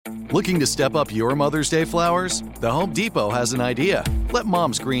Looking to step up your Mother's Day flowers? The Home Depot has an idea. Let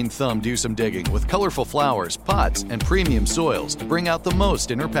Mom's green thumb do some digging with colorful flowers, pots, and premium soils to bring out the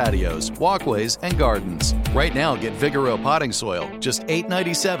most in her patios, walkways, and gardens. Right now, get Vigoro potting soil, just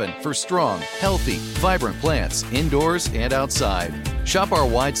 $8.97 for strong, healthy, vibrant plants indoors and outside. Shop our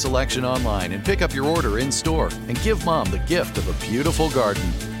wide selection online and pick up your order in-store and give Mom the gift of a beautiful garden.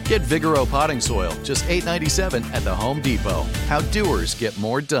 Get Vigoro potting soil, just $8.97 at the Home Depot. How doers get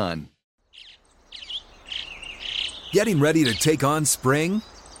more done. Getting ready to take on spring?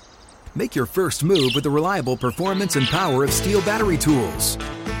 Make your first move with the reliable performance and power of Steel battery tools.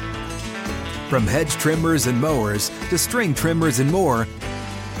 From hedge trimmers and mowers to string trimmers and more,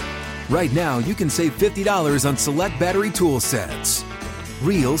 right now you can save $50 on select battery tool sets.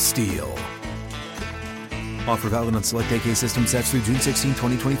 Real Steel. Offer valid on select AK system sets through June 16,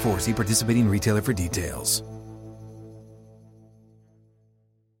 2024. See participating retailer for details.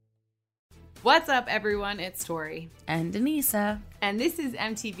 What's up, everyone? It's Tori. And Denisa. And this is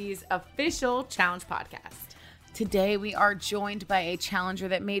MTV's official challenge podcast. Today, we are joined by a challenger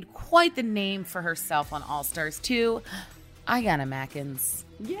that made quite the name for herself on All Stars 2, Ayanna Mackins.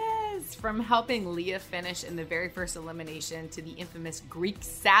 Yes, from helping Leah finish in the very first elimination to the infamous Greek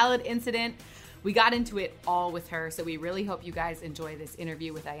salad incident. We got into it all with her, so we really hope you guys enjoy this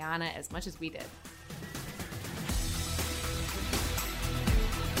interview with Ayanna as much as we did.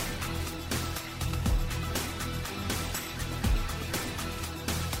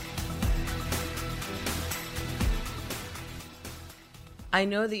 I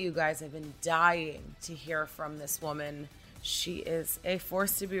know that you guys have been dying to hear from this woman. She is a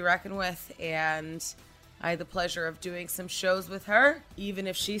force to be reckoned with, and I had the pleasure of doing some shows with her, even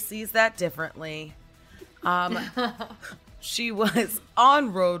if she sees that differently. She was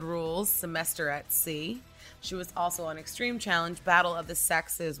on Road Rules, Semester at Sea. She was also on Extreme Challenge, Battle of the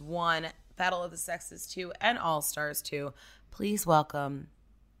Sexes 1, Battle of the Sexes 2, and All Stars 2. Please welcome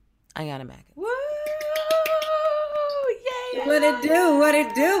Ayanna Mackins. Woo! Yay! What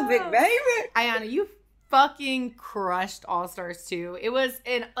it do, big baby? Ayanna, you fucking crushed All Stars 2. It was,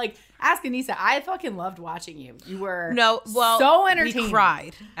 and like, ask Anissa, I fucking loved watching you. You were so entertaining. We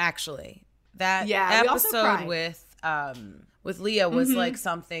cried, actually. That episode with Leah was like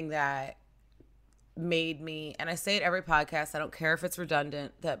something that made me, and I say it every podcast, I don't care if it's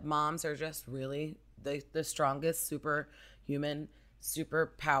redundant, that moms are just really the strongest superhuman,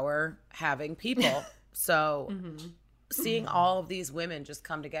 superpower having people. So seeing all of these women just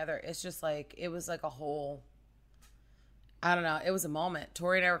come together, it's just like, it was like a whole, I don't know, it was a moment.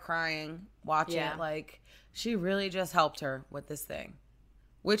 Tori and I were crying watching it. Like, she really just helped her with this thing,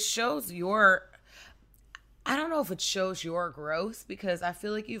 which shows your, I don't know if it shows your growth, because I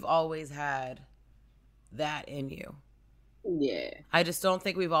feel like you've always had that in you. Yeah. I just don't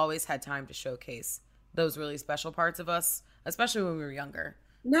think we've always had time to showcase those really special parts of us, especially when we were younger.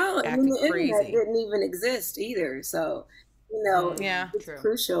 No, I mean, the internet didn't even exist either. So, it's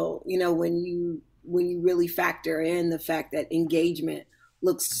crucial, when you really factor in the fact that engagement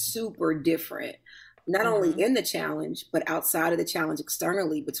looks super different, not only in the challenge, but outside of the challenge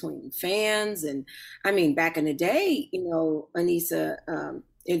externally between fans. And I mean, back in the day, Anissa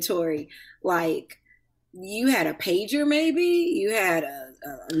and Tori, like, you had a pager, maybe you had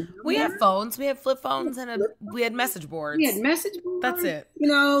we had phones, we had flip phones, and we had message boards. We had message boards. That's it.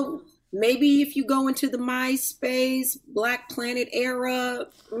 Maybe if you go into the MySpace, Black Planet era.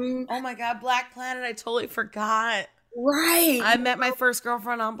 Oh my God, Black Planet! I totally forgot. Right. I met my first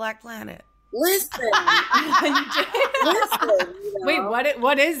girlfriend on Black Planet. Listen. Wait,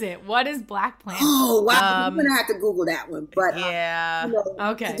 what is it? What is Black Planet? Oh, wow. I'm going to have to Google that one. But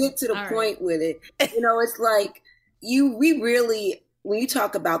okay. To get to the point with it, it's like we really, when you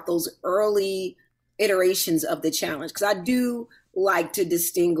talk about those early iterations of the challenge, because I do like to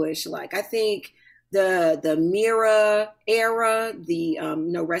distinguish, like, I think the Mira era, the,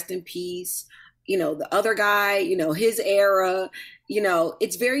 rest in peace, the other guy, his era,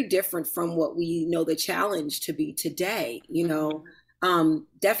 it's very different from what we know the challenge to be today.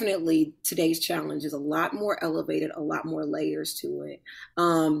 Definitely today's challenge is a lot more elevated, a lot more layers to it,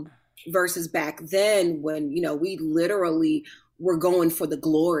 versus back then when, we literally were going for the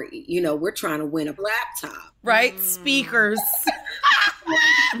glory. We're trying to win a laptop. Right? Speakers.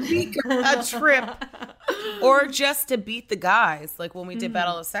 A trip. Or just to beat the guys. Like when we did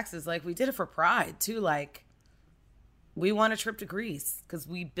Battle of Sexes, like we did it for pride too. Like we won a trip to Greece because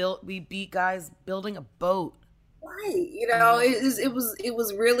we beat guys building a boat. Right. It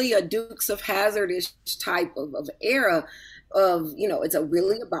was really a Dukes of Hazzard-ish type of era of, it's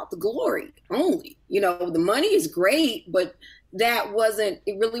really about the glory only. The money is great, but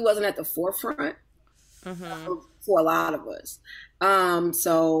it really wasn't at the forefront for a lot of us.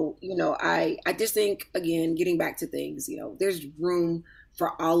 So, I just think, again, getting back to things, there's room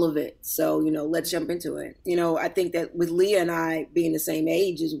for all of it. So, let's jump into it. I think that with Leah and I being the same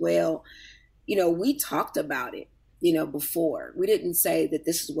age as well, we talked about it, before. We didn't say that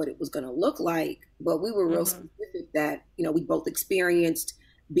this is what it was going to look like, but we were real specific that, we both experienced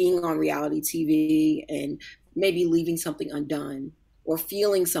being on reality TV and maybe leaving something undone or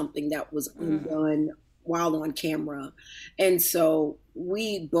feeling something that was undone while on camera. And so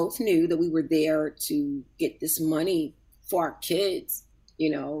we both knew that we were there to get this money for our kids.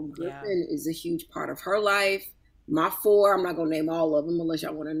 Griffin is a huge part of her life. My 4, I'm not going to name all of them unless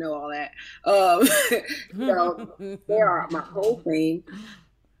y'all want to know all that. They are my whole thing.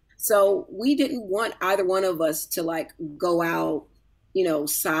 So we didn't want either one of us to go out,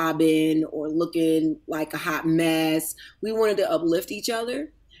 sobbing or looking like a hot mess. We wanted to uplift each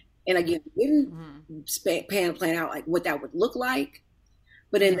other. And again, we didn't plan out what that would look like.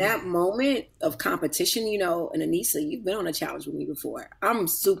 But in that moment of competition, and Anissa, you've been on a challenge with me before. I'm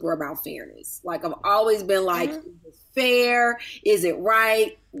super about fairness. I've always been is it fair? Is it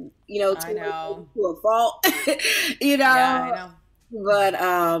right? I know. To a fault. Yeah, I know.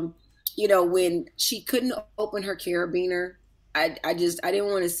 But, when she couldn't open her carabiner, I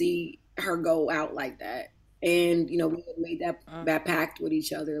didn't want to see her go out like that. And, we had made that pact with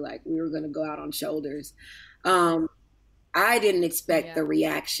each other, we were going to go out on shoulders. I didn't expect the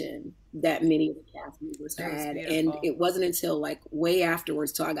reaction that many of the cast members had. And it wasn't until way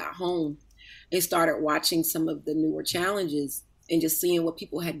afterwards, till I got home and started watching some of the newer challenges and just seeing what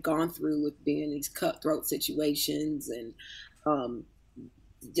people had gone through with being in these cutthroat situations and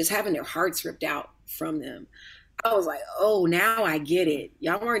just having their hearts ripped out from them. I was like, oh, now I get it.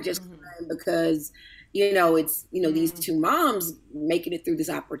 Y'all weren't just crying because, it's, these two moms making it through this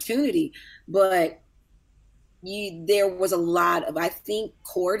opportunity, but there was a lot of, I think,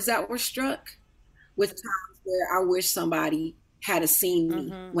 chords that were struck with times where I wish somebody had seen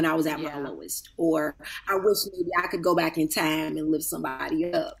me when I was at my lowest, or I wish maybe I could go back in time and lift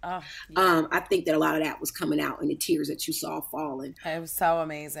somebody up. I think that a lot of that was coming out in the tears that you saw falling. It was so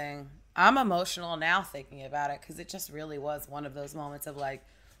amazing. I'm emotional now thinking about it because it just really was one of those moments of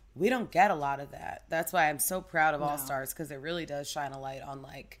we don't get a lot of that. That's why I'm so proud of All Stars, because it really does shine a light on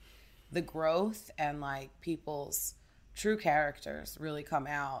the growth and people's true characters really come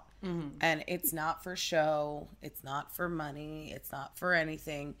out. And it's not for show, it's not for money, it's not for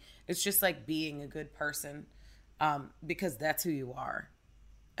anything. It's just being a good person, because that's who you are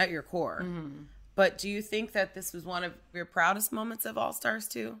at your core. But do you think that this was one of your proudest moments of All Stars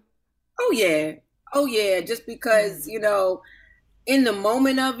too? Oh yeah, just because in the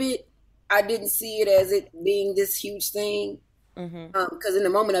moment of it, I didn't see it as it being this huge thing. Because in the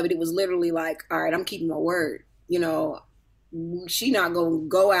moment of it, it was literally all right, I'm keeping my word. She not gonna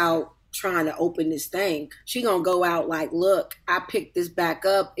go out trying to open this thing. She gonna go out look, I picked this back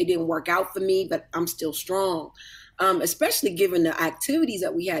up. It didn't work out for me, but I'm still strong. Especially given the activities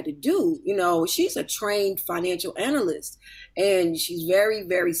that we had to do. She's a trained financial analyst and she's very,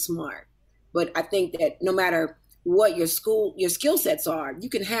 very smart. But I think that no matter what your skill sets are, you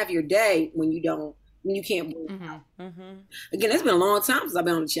can have your day when you can't move. Again, it's been a long time since I've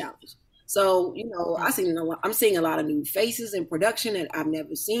been on the challenge. So, I'm seeing a lot of new faces in production that I've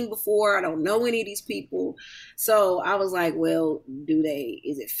never seen before. I don't know any of these people. So I was like, well,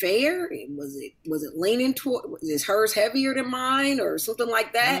 is it fair? Was it leaning toward, is hers heavier than mine or something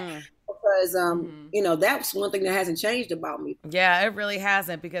like that? Because, that's one thing that hasn't changed about me. Yeah, it really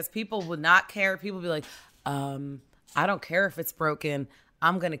hasn't, because people would not care. People would be like, I don't care if it's broken.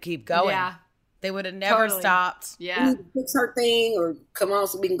 I'm going to keep going. Yeah. They would have never stopped. Yeah. We need to fix her thing or come on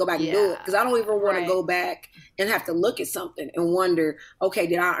so we can go back and do it. Because I don't even want to go back and have to look at something and wonder, okay,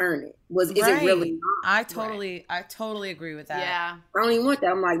 did I earn it? Is it really not? I totally agree with that. Yeah. I don't even want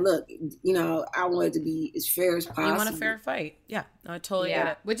that. I'm like, look, I want it to be as fair as possible. You want a fair fight. Yeah. No, I totally get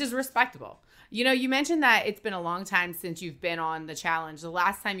it. Which is respectable. You mentioned that it's been a long time since you've been on the challenge. The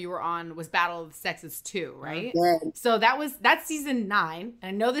last time you were on was Battle of the Sexes 2, right? Yeah. So that's season 9. And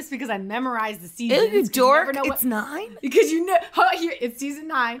I know this because I memorized the seasons. Ew, dork, it's 9? Because it's season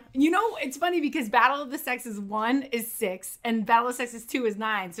 9. It's funny because Battle of the Sexes 1 is 6 and Battle of the Sexes 2 is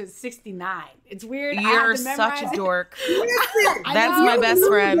 9. So it's 69. It's weird. You're such a dork. That's my best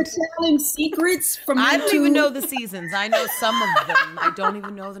friend. Challenge secrets from I don't even know the seasons. I know some of them. I don't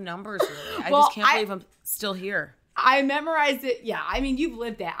even know the numbers really. I just can't believe I'm still here. I memorized it. Yeah, I mean, you've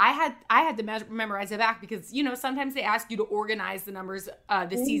lived it. I had to memorize it back because, you know, sometimes they ask you to organize the numbers,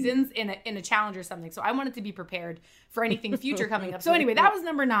 the seasons in a challenge or something. So I wanted to be prepared for anything future coming up. So anyway, that was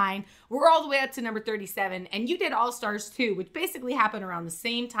number 9. We're all the way up to number 37, and you did All Stars 2, which basically happened around the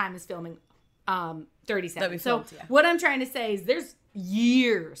same time as filming 37. So what I'm trying to say is there's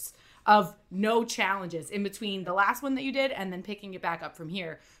years of no challenges in between the last one that you did and then picking it back up from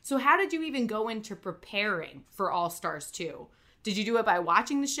here. So how did you even go into preparing for All Stars 2? Did you do it by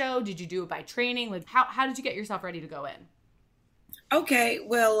watching the show? Did you do it by training? Like how did you get yourself ready to go in? Okay,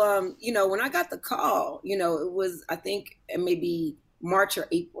 well, you know, when I got the call, you know, it was, I think maybe March or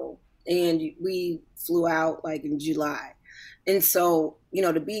April, and we flew out like in July. And so, you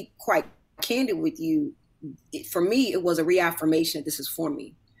know, to be quite candid with you, for me, it was a reaffirmation that this is for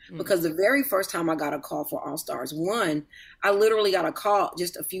me. Because the very first time I got a call for All Stars 1, I literally got a call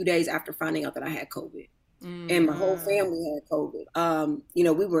just a few days after finding out that I had COVID. And my whole family had COVID. You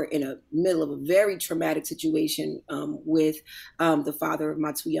know, we were in the middle of a very traumatic situation with the father of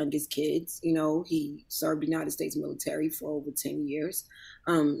my 2 youngest kids. You know, he served the United States military for over 10 years,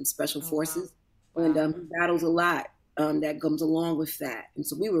 special forces. Wow. And he battles a lot that comes along with that. And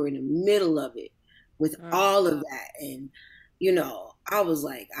so we were in the middle of it with all of that. And, you know, I was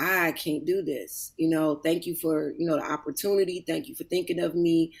like, I can't do this. You know, thank you for, you know, the opportunity. Thank you for thinking of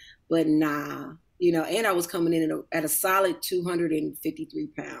me. But nah, you know, and I was coming in at a solid 253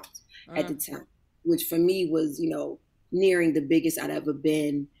 pounds at the time, which for me was, you know, nearing the biggest I'd ever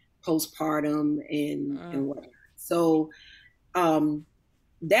been postpartum and whatnot. So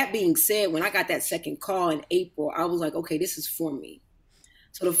that being said, when I got that second call in April, I was like, okay, this is for me.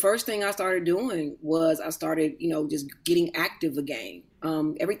 So the first thing I started doing was I started, you know, just getting active again.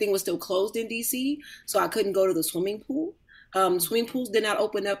 Everything was still closed in DC, so I couldn't go to the swimming pool. Swimming pools did not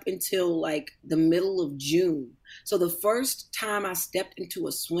open up until like the middle of June. So the first time I stepped into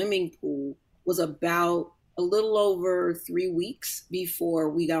a swimming pool was about a little over 3 weeks before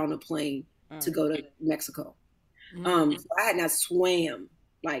we got on a plane to go to Mexico. So I had not swam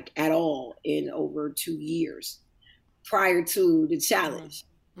like at all in over 2 years prior to the challenge.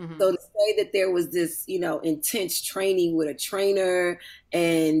 So to say that there was this, you know, intense training with a trainer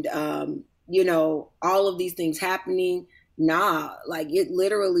and, you know, all of these things happening, nah, like it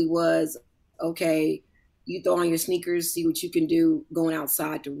literally was, okay, you throw on your sneakers, see what you can do going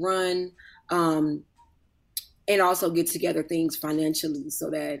outside to run, and also get together things financially so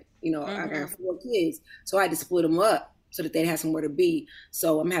that, you know, I got 4 kids. So I had to split them up so that they'd have somewhere to be.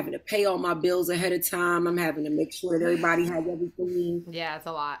 So I'm having to pay all my bills ahead of time. I'm having to make sure that everybody has everything. Yeah, it's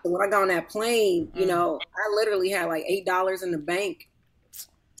a lot. So when I got on that plane, you know, I literally had like $8 in the bank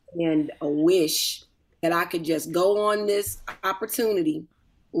and a wish that I could just go on this opportunity,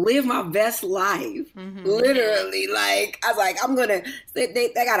 live my best life. Literally, like, I was like, I'm going to,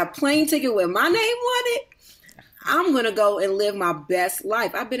 they got a plane ticket with my name on it. I'm going to go and live my best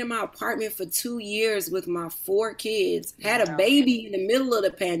life. I've been in my apartment for 2 years with my 4 kids, had a baby in the middle of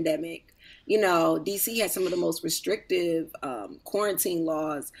the pandemic. You know, DC had some of the most restrictive quarantine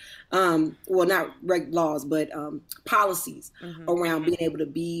laws. Well, not laws, but policies around being able to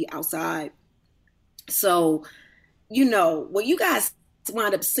be outside. So, you know, what you guys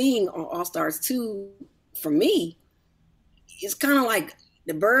wind up seeing on All Stars 2, for me, is kind of like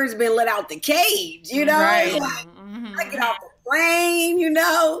the bird's been let out the cage, you know? Right. Like, I get off the plane, you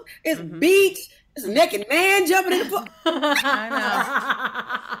know, it's beach, it's a naked man jumping in the pool. I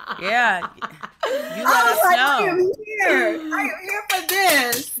know. Yeah. You let us know. I am here for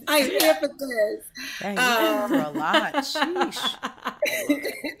this. I am here for this. Dang, you for a lot. Sheesh.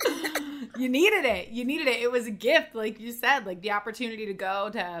 You needed it. You needed it. It was a gift, like you said, like the opportunity to go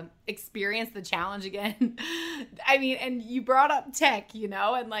to experience the challenge again. I mean, and you brought up Tech, you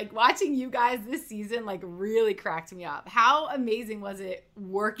know, and like watching you guys this season, like really cracked me up. How amazing was it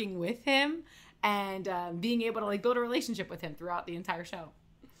working with him and being able to like build a relationship with him throughout the entire show?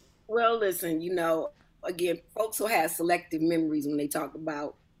 Well, listen, you know, again, folks will have selective memories when they talk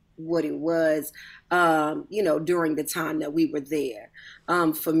about what it was, you know, during the time that we were there.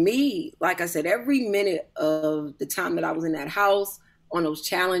 For me, like I said, every minute of the time that I was in that house on those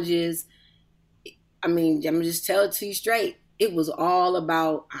challenges, I mean, I'm just tell it to you straight. It was all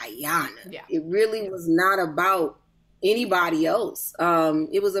about Ayanna. Yeah. It really was not about anybody else.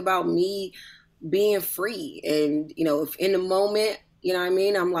 It was about me being free. And, you know, if in the moment, you know what I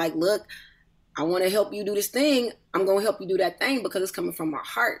mean? I'm like, look, I want to help you do this thing. I'm going to help you do that thing because it's coming from my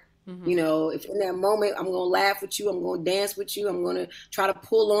heart. You know, if in that moment, I'm going to laugh with you, I'm going to dance with you, I'm going to try to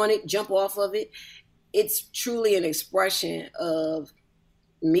pull on it, jump off of it. It's truly an expression of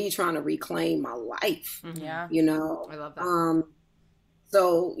me trying to reclaim my life. Yeah. You know, I love that.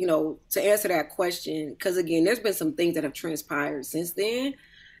 So, you know, to answer that question, because again, there's been some things that have transpired since then.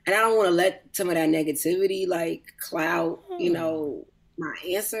 And I don't want to let some of that negativity like cloud, you know, my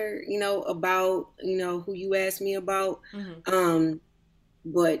answer, you know, about, you know, who you asked me about.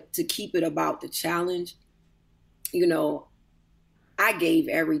 But to keep it about the challenge, you know, I gave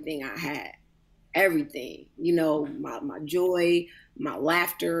everything I had, everything, you know, my joy, my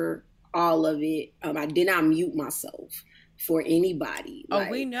laughter, all of it. I did not mute myself for anybody. Oh,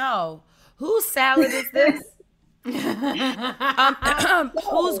 we know. Whose salad is this?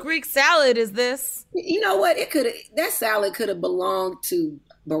 Whose Greek salad is this? You know what? That salad could have belonged to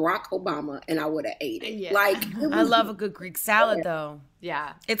Barack Obama, and I would have ate it. Yeah. Like, I love a good Greek salad, though.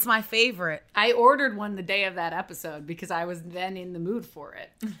 Yeah, it's my favorite. I ordered one the day of that episode because I was then in the mood for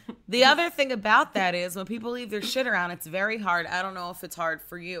it. The other thing about that is when people leave their shit around, it's very hard. I don't know if it's hard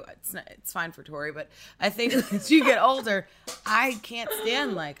for you. It's fine for Tori, but I think as you get older, I can't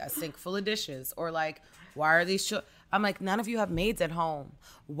stand like a sink full of dishes or like, why are these? I'm like, none of you have maids at home.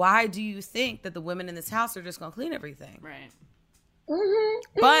 Why do you think that the women in this house are just gonna clean everything? Right.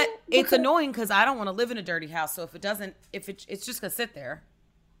 But it's annoying because I don't want to live in a dirty house. So it's just gonna sit there.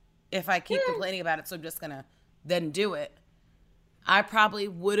 If I keep complaining about it, so I'm just gonna then do it. I probably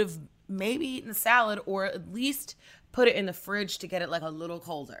would have maybe eaten the salad or at least put it in the fridge to get it like a little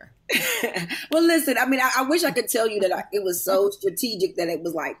colder. Well, listen, I mean, I wish I could tell you that it was so strategic that it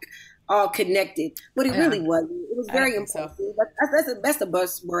was like all connected, but it really wasn't. It was very impulsive. So. That's the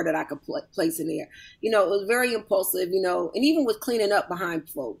best word that I could place in there. You know, it was very impulsive, you know, and even with cleaning up behind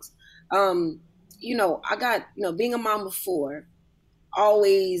folks. You know, I got, you know, being a mom of 4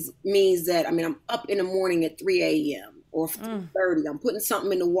 always means that, I mean, I'm up in the morning at 3 a.m. or 3:30. I'm putting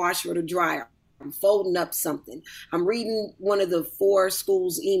something in the washer or the dryer. I'm folding up something. I'm reading one of the 4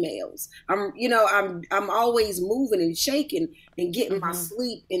 schools' emails. I'm always moving and shaking and getting my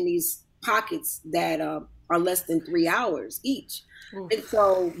sleep in these pockets that are less than 3 hours each. And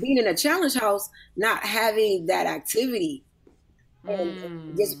so being in a challenge house, not having that activity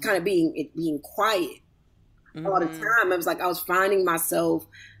and just kind of being quiet all the time, I was like, I was finding myself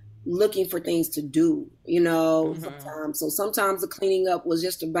looking for things to do, you know, sometimes. So sometimes the cleaning up was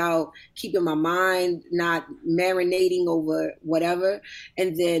just about keeping my mind not marinating over whatever.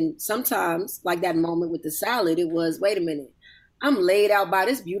 And then sometimes, like that moment with the salad, it was, wait a minute, I'm laid out by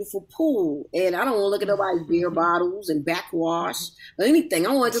this beautiful pool and I don't want to look at nobody's beer bottles and backwash or anything.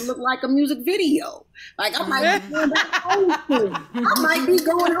 I want it to look like a music video. Like I might be going back home. I might be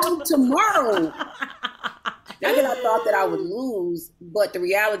going home tomorrow. Not that I thought that I would lose, but the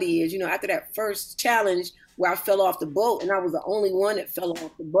reality is, you know, after that first challenge where I fell off the boat and I was the only one that fell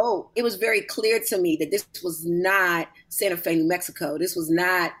off the boat, it was very clear to me that this was not Santa Fe, New Mexico. This was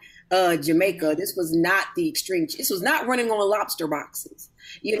not Jamaica. This was not the extreme. This was not running on lobster boxes.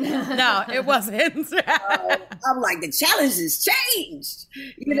 You know? No, it wasn't. I'm like, the challenge has changed.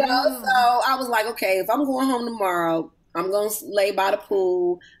 You know, so I was like, okay, if I'm going home tomorrow, I'm going to lay by the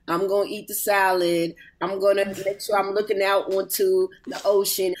pool. I'm going to eat the salad. I'm going to make sure I'm looking out onto the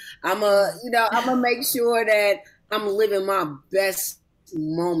ocean. I'm going to make sure that I'm living my best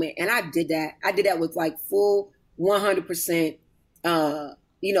moment. And I did that. I did that with like full 100%,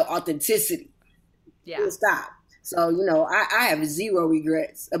 authenticity. Yeah. Full stop. So, you know, I have zero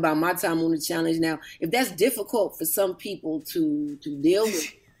regrets about my time on the challenge. Now, if that's difficult for some people to deal with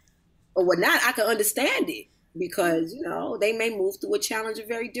or whatnot, I can understand it. Because, you know, they may move through a challenge a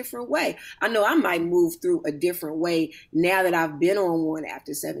very different way. I know I might move through a different way now that I've been on one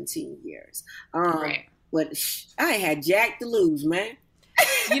after 17 years. Right. But I had jack to lose, man.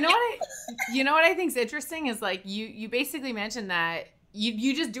 You know what I think is interesting is like you basically mentioned that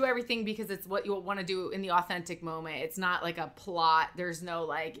you just do everything because it's what you want to do in the authentic moment. It's not like a plot. There's no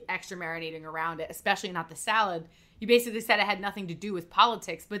like extra marinating around it, especially not the salad. You basically said it had nothing to do with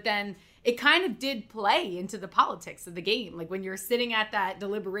politics, but then it kind of did play into the politics of the game. Like when you're sitting at that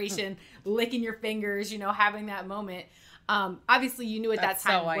deliberation, licking your fingers, you know, having that moment. Obviously, you knew at that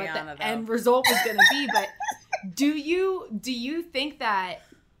time what the end result was going to be. But do you think that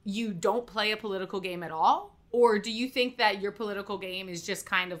you don't play a political game at all? Or do you think that your political game is just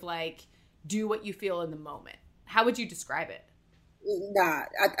kind of like do what you feel in the moment? How would you describe it? Nah,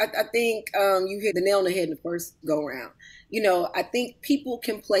 I think you hit the nail on the head in the first go around. You know, I think people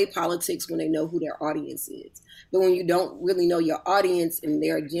can play politics when they know who their audience is. But when you don't really know your audience and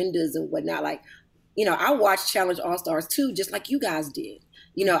their agendas and whatnot, like, you know, I watched Challenge All-Stars 2 just like you guys did.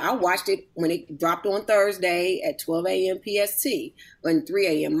 You know, I watched it when it dropped on Thursday at 12 a.m. PST and 3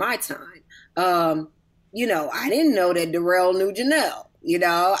 a.m. my time. You know, I didn't know that Darrell knew Janelle. You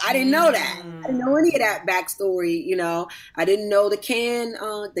know, I didn't know that. I didn't know any of that backstory. You know, I didn't know the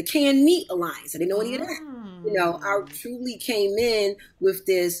canned meat alliance. I didn't know any of that. You know, I truly came in with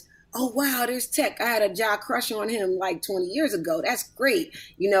this, oh, wow, there's Tech. I had a jaw crush on him like 20 years ago. That's great.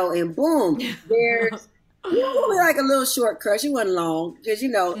 You know, and boom, there's like a little short crush. It wasn't long because, you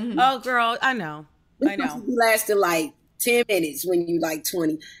know. Oh, girl, I know. I know. It lasted like 10 minutes when you like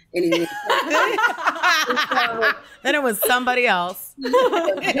 20. And then it was somebody else. You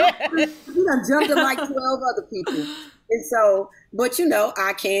done jumped in like 12 other people. And so, but you know,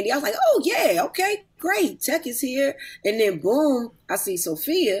 eye candy. I was like, oh yeah, okay, great. Tech is here. And then boom, I see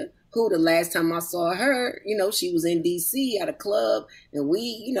Sophia, who the last time I saw her, you know, she was in DC at a club and we,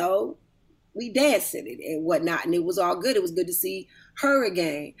 you know, we danced in it and whatnot. And it was all good. It was good to see her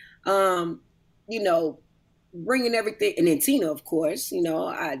again. You know, bringing everything, and then Tina, of course, you know,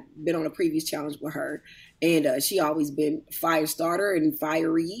 I'd been on a previous challenge with her, and she always been fire starter and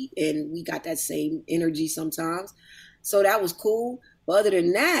fiery, and we got that same energy sometimes. So that was cool. But other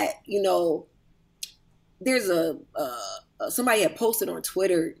than that, you know, there's somebody had posted on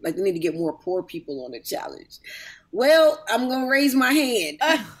Twitter, like, they need to get more poor people on the challenge. Well, I'm going to raise my hand.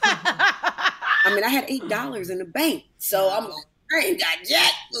 I mean, I had $8 in the bank, so I'm like, I ain't got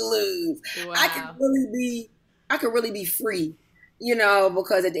jack to lose. Wow. I could really be free, you know,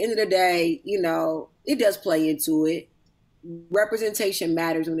 because at the end of the day, you know, it does play into it. Representation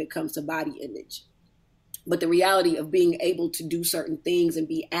matters when it comes to body image. But the reality of being able to do certain things and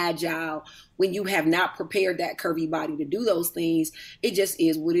be agile when you have not prepared that curvy body to do those things, it just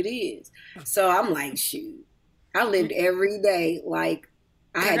is what it is. So I'm like, shoot, I lived every day like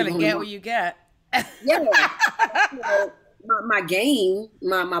I had to get what you get. Yeah. You know, my game,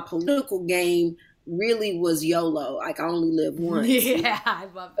 my political game really was YOLO. Like, I only live once. Yeah, I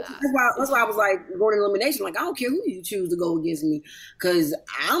love that. That's why I was like, going to elimination. Like, I don't care who you choose to go against me, because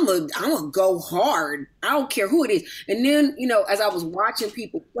I'm a go hard. I don't care who it is. And then, you know, as I was watching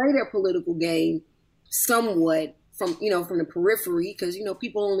people play their political game somewhat from the periphery, because, you know,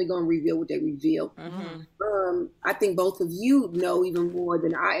 people only going to reveal what they reveal. Mm-hmm. I think both of you know even more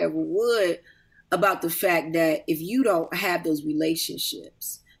than I ever would about the fact that if you don't have those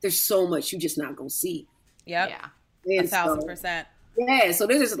relationships, there's so much you're just not going to see. Yep. Yeah. 1,000%. Yeah. So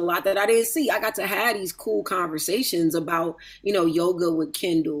there's just a lot that I didn't see. I got to have these cool conversations about, you know, yoga with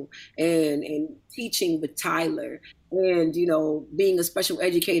Kendall and teaching with Tyler and, you know, being a special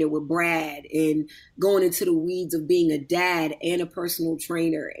educator with Brad and going into the weeds of being a dad and a personal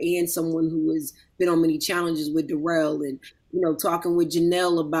trainer and someone who has been on many challenges with Darrell and, you know, talking with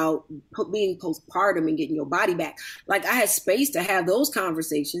Janelle about being postpartum and getting your body back. Like, I had space to have those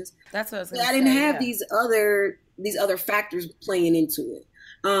conversations. That's what I was going to say. I didn't have these other factors playing into it.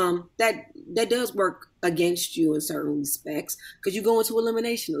 That does work against you in certain respects because you go into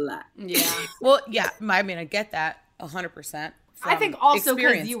elimination a lot. Yeah. Well, yeah. I mean, I get that 100%. I think also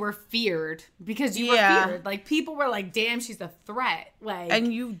because you were feared. Because you were feared. Like, people were like, damn, she's a threat. Like,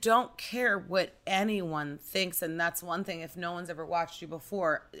 and you don't care what anyone thinks. And that's one thing. If no one's ever watched you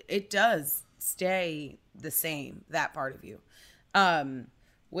before, it does stay the same, that part of you.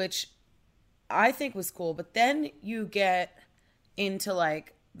 Which I think was cool. But then you get into,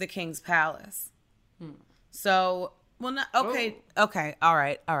 like, the King's Palace. So... Well, no, okay, all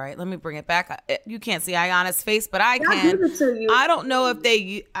right. Let me bring it back. You can't see Ayana's face, but I can. I don't know if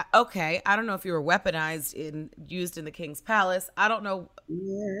they. Okay, I don't know if you were weaponized used in the King's Palace. I don't know.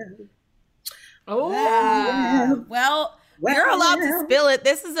 Yeah. Oh. Yeah. Well, you're allowed to spill it.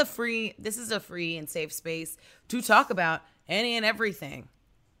 This is a free and safe space to talk about any and everything.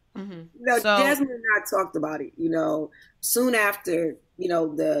 Mm-hmm. No, Jasmine and I talked about it. You know, soon after, you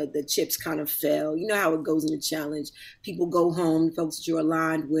know, the chips kind of fell. You know how it goes in the challenge. People go home, folks that you're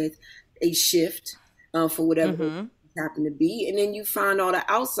aligned with, a shift for whatever it happened to be, and then you find all the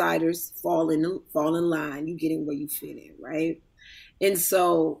outsiders fall in line. You get in where you fit in, right? And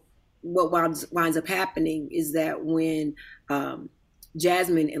so what winds up happening is that when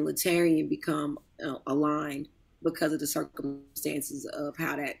Jasmine and Latarian become aligned, because of the circumstances of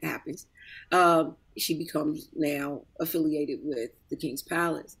how that happens, she becomes now affiliated with the King's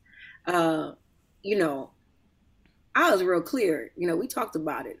Palace. You know, I was real clear. You know, we talked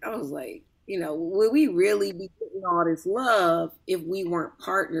about it. I was like, you know, would we really be getting all this love if we weren't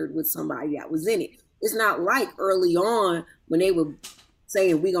partnered with somebody that was in it? It's not like early on when they were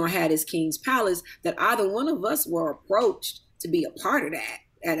saying we're going to have this King's Palace that either one of us were approached to be a part of that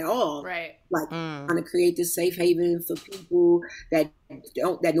at all. Right. Like trying to create this safe haven for people that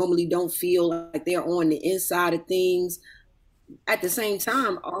normally don't feel like they're on the inside of things. At the same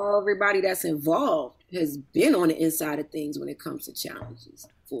time, everybody that's involved has been on the inside of things when it comes to challenges.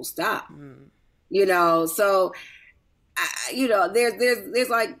 Full stop. You know, so you know, there's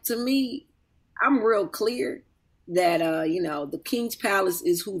like, to me, I'm real clear that you know, the King's Palace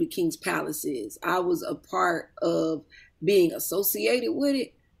is who the King's Palace is. I was a part of being associated with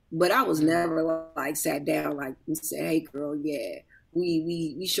it, but I was never like sat down like and said, "Hey, girl, yeah,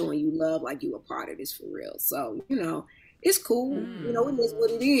 we showing you love, like you a part of this for real." So, you know, it's cool. You know, it is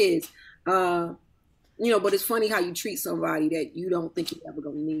what it is. You know, but it's funny how you treat somebody that you don't think you're ever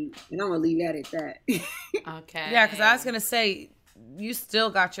gonna need, and I'm gonna leave that at that. Okay. Yeah, because I was gonna say, you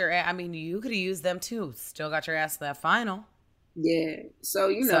still got your. I mean, you could have used them too. Still got your ass to that final. Yeah. So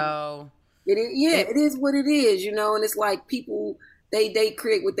you know, it is. Yeah, it is what it is. You know, and it's like people they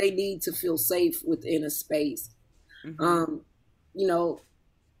create what they need to feel safe within a space. You know,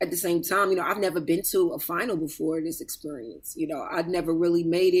 at the same time, you know, I've never been to a final before this experience. You know, I'd never really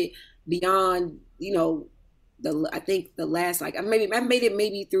made it beyond, you know, I think the last, like, I made it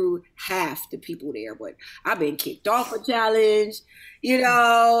maybe through half the people there, but I've been kicked off a challenge, you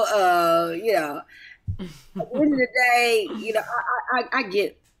know, at the end of the day, you know,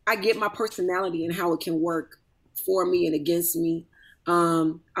 I get my personality and how it can work for me and against me.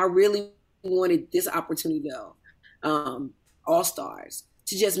 I really wanted this opportunity though, All Stars,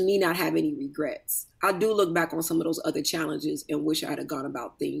 to just me not have any regrets. I do look back on some of those other challenges and wish I had gone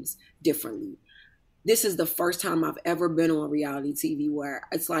about things differently. This is the first time I've ever been on reality TV where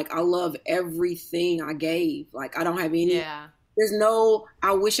it's like, I love everything I gave. Like, I don't have any, there's no,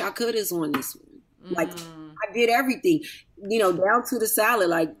 I wish I could is on this one. Like, I did everything, you know, down to the salad.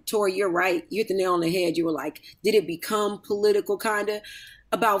 Like, Tori, you're right. You hit the nail on the head. You were like, did it become political kind of?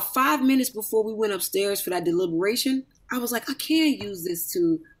 About 5 minutes before we went upstairs for that deliberation, I was like, I can't use this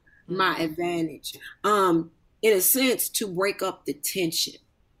to my advantage. In a sense, to break up the tension.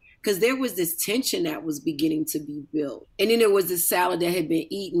 Because there was this tension that was beginning to be built. And then there was this salad that had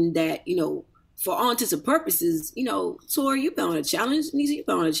been eaten that, you know, for all intents and purposes, you know, Tori, you've been on a challenge. Nisa, you've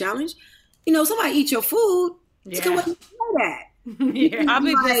been on a challenge. You know, somebody eat your food. Yeah. Come and know that. Yeah. I'll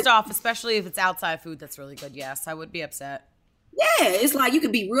be pissed off, especially if it's outside food that's really good. Yes, I would be upset. Yeah, it's like you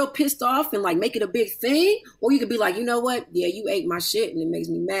could be real pissed off and like make it a big thing. Or you could be like, you know what? Yeah, you ate my shit and it makes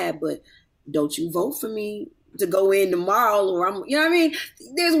me mad, but don't you vote for me to go in tomorrow, or I'm, you know what I mean?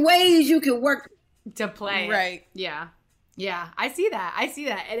 There's ways you can work to play. Right. Yeah. Yeah. I see that.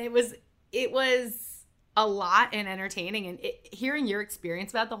 And it was a lot and entertaining. And hearing your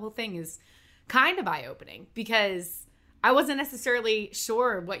experience about the whole thing is kind of eye-opening because I wasn't necessarily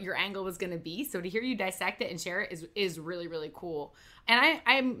sure what your angle was going to be. So to hear you dissect it and share it is really, really cool. And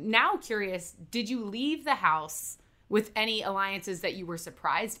I'm now curious, did you leave the house with any alliances that you were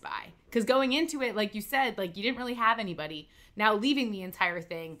surprised by? Because going into it, like you said, like you didn't really have anybody. Now leaving the entire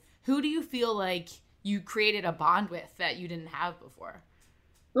thing, who do you feel like you created a bond with that you didn't have before?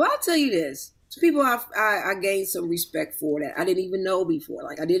 Well, I'll tell you this. People I gained some respect for that I didn't even know before.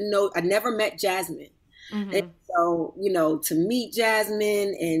 Like I never met Jasmine. Mm-hmm. And so, you know, to meet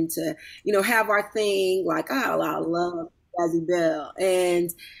Jasmine and to, you know, have our thing, like, I love Jazzy Belle. And,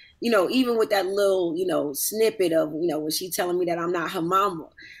 you know, even with that little, you know, snippet of, you know, when she telling me that I'm not her mama,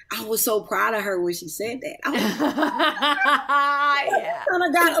 I was so proud of her when she said that. I kind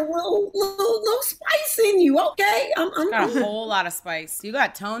of got a little spice in you. Okay. I'm got a whole lot of spice. You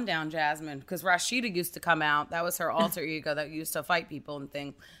got toned down, Jasmine, because Rashida used to come out. That was her alter ego that used to fight people and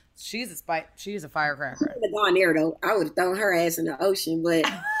things. She's a firecracker. I would have gone there though. I would have thrown her ass in the ocean, but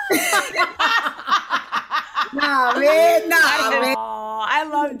nah, man. I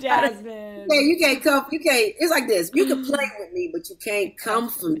love Jasmine. Yeah, you can't come. You can't. It's like this. You can play with me, but you can't come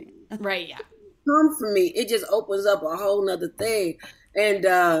for me. Right? Yeah. Come for me. It just opens up a whole nother thing, and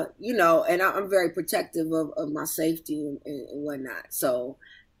you know, and I'm very protective of my safety and whatnot. So.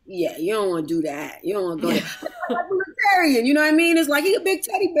 Yeah, you don't want to do that. You don't want to go there. Like Libertarian, you know what I mean? It's like he's a big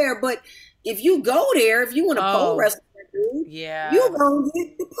teddy bear, but if you go there, if you want to pole wrestle that dude, you're going to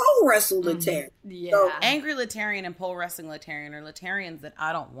get the pole wrestle Libertarian. Yeah. So, angry Libertarian and pole wrestling Libertarian are Libertarians that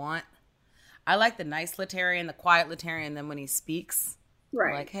I don't want. I like the nice Libertarian, the quiet Libertarian, then when he speaks,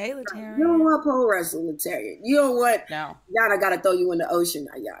 right. Like, hey, Libertarian. You don't want pole wrestle Libertarian. You don't want, Yana got to throw you in the ocean,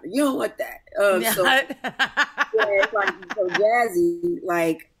 Yana. You don't want that. So, yeah, it's like, so Jazzy,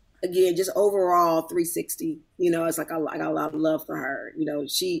 like, again, just overall 360, you know, it's like I got a lot of love for her. You know,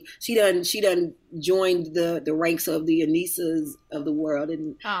 she done joined the ranks of the Anisas of the world,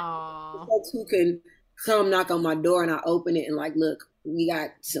 and folks who can come knock on my door and I open it and like, look, we got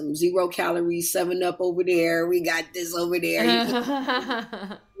some 0 calories 7-Up over there. We got this over there.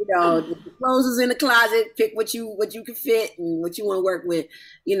 You The clothes is in the closet. Pick what you can fit and what you want to work with.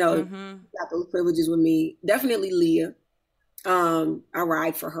 Got those privileges with me. Definitely Leah. I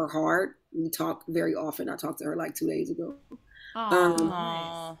ride for her hard. We talk very often. I talked to her like 2 days ago.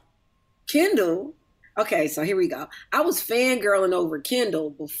 Nice. Kendall. Okay, so here we go. I was fangirling over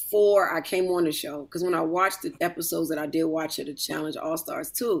Kendall before I came on the show, because when I watched the episodes that I did watch of the Challenge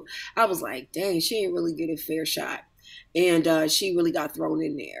All-Stars 2, I was like, dang, she didn't really get a fair shot. And she really got thrown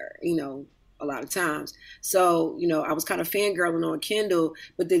in there, a lot of times. So, I was kind of fangirling on Kendall,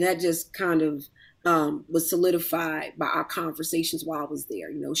 but then that just kind of was solidified by our conversations while I was there.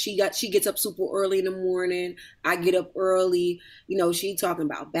 She gets up super early in the morning. I get up early. She talking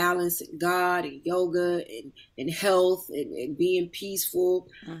about balance and God and yoga and health and being peaceful.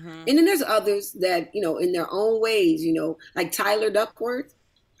 And then there's others that, in their own ways, like Tyler Duckworth.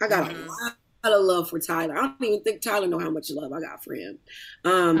 I got a lot of love for Tyler. I don't even think Tyler know how much love I got for him.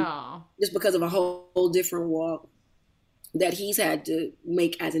 Just because of a whole different walk that he's had to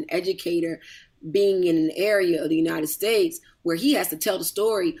make as an educator, being in an area of the United States where he has to tell the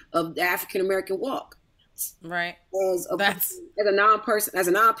story of the African American walk. Right. As a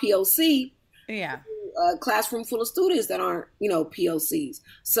non-POC, a classroom full of students that aren't, POCs.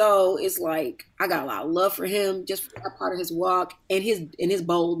 So it's like, I got a lot of love for him just for that part of his walk and his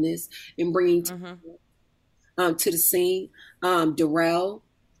boldness in bringing to the scene. Darrell,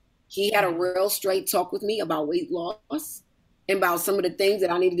 he had a real straight talk with me about weight loss. And about some of the things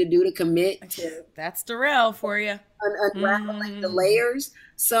that I needed to do to commit to. That's Darrell for you. Unraveling the layers.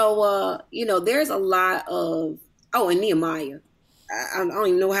 So, there's a lot of, and Nehemiah. I don't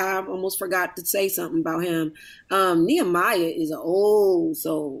even know how I almost forgot to say something about him. Nehemiah is an old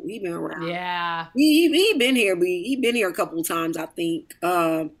soul. He been around. Yeah. He been here, but he been here a couple of times, I think.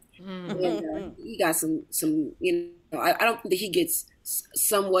 And, he got some, I don't think he gets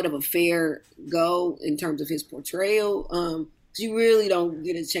somewhat of a fair go in terms of his portrayal. You really don't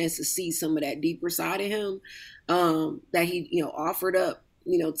get a chance to see some of that deeper side of him that he, offered up,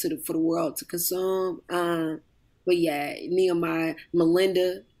 for the world to consume. But yeah, Nehemiah,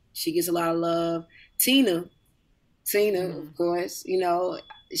 Melinda, she gets a lot of love. Tina, of course,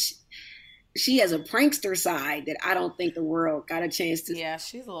 she has a prankster side that I don't think the world got a chance to. Yeah,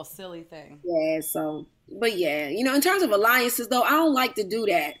 she's a little silly thing. Yeah, so, but yeah, in terms of alliances though, I don't like to do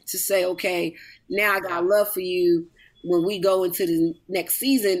that, to say, okay, now I got love for you. When we go into the next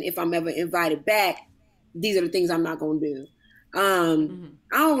season, if I'm ever invited back, these are the things I'm not going to do. I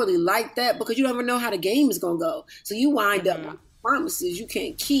don't really like that because you never know how the game is going to go. So you wind up with promises you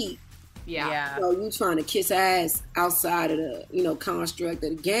can't keep. Yeah. So you trying to kiss ass outside of the, construct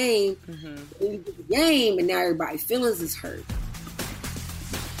of the game. Then you get the game and now everybody's feelings is hurt.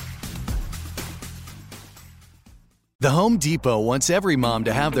 The Home Depot wants every mom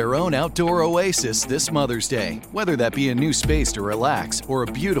to have their own outdoor oasis this Mother's Day, whether that be a new space to relax or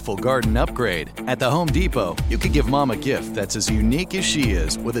a beautiful garden upgrade. At the Home Depot, you could give mom a gift that's as unique as she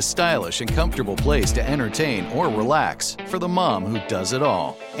is, with a stylish and comfortable place to entertain or relax for the mom who does it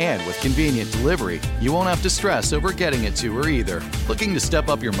all. And with convenient delivery, you won't have to stress over getting it to her either. Looking to step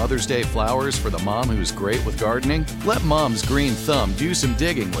up your Mother's Day flowers for the mom who's great with gardening? Let Mom's Green Thumb do some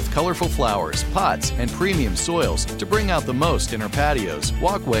digging with colorful flowers, pots, and premium soils to bring out the most in her patios,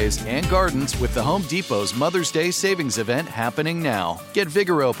 walkways, and gardens with the Home Depot's Mother's Day Savings Event happening now. Get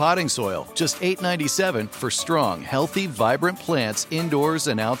Vigoro potting soil, just $8.97 for strong, healthy, vibrant plants indoors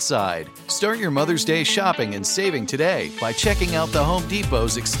and outside. Start your Mother's Day shopping and saving today by checking out the Home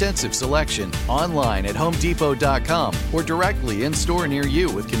Depot's extensive selection online at HomeDepot.com or directly in store near you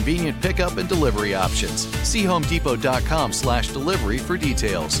with convenient pickup and delivery options. See HomeDepot.com/delivery for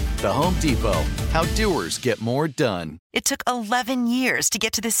details. The Home Depot, how doers get more done. It took 11 years to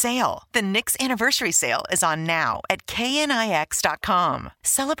get to this sale. The Knix Anniversary Sale is on now at KNIX.com.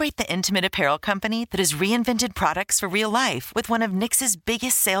 Celebrate the intimate apparel company that has reinvented products for real life with one of Knix's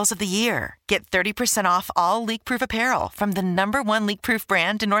biggest sales of the year. Get 30% off all leak-proof apparel from the #1 leak-proof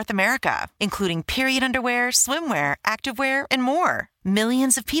brand in North America, including period underwear, swimwear, activewear, and more.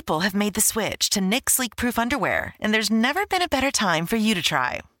 Millions of people have made the switch to Knix leak-proof underwear, and there's never been a better time for you to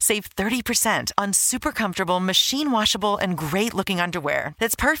try. Save 30% on super comfortable, machine-washable, and great-looking underwear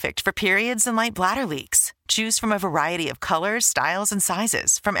that's perfect for periods and light bladder leaks. Choose from a variety of colors, styles, and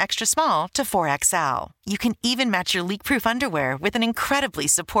sizes, from extra small to 4XL. You can even match your leak-proof underwear with an incredibly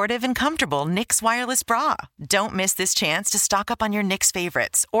supportive and comfortable Knix wireless bra. Don't miss this chance to stock up on your Knix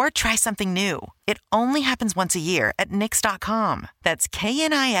favorites or try something new. It only happens once a year at Knix.com. That's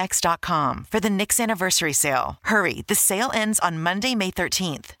KNIX.com for the Knix Anniversary Sale. Hurry, the sale ends on Monday, May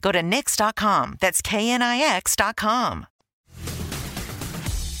 13th. Go to Knix.com. That's KNIX.com.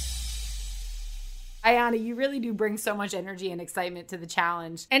 Ayanna, you really do bring so much energy and excitement to the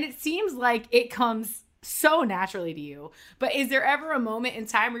challenge. And it seems like it comes so naturally to you. But is there ever a moment in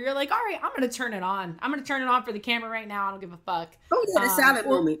time where you're like, all right, I'm going to turn it on. I'm going to turn it on for the camera right now. I don't give a fuck. Oh, yeah, the silent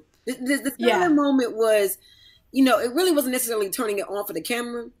moment. The silent moment was, you know, it really wasn't necessarily turning it on for the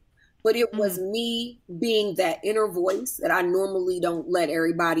camera, but it was me being that inner voice that I normally don't let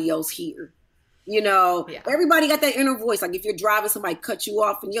everybody else hear. You know, everybody got that inner voice. Like if you're driving, somebody cut you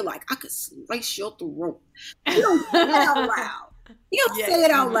off and you're like, I could slice your throat. You don't say it out loud. You don't say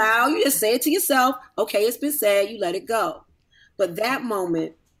it out loud. You just say it to yourself. Okay, it's been said. You let it go. But that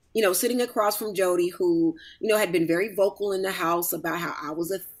moment, you know, sitting across from Jody, who, you know, had been very vocal in the house about how I was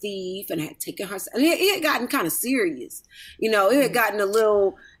a thief and had taken her. I mean, it had gotten kind of serious. You know, it had gotten a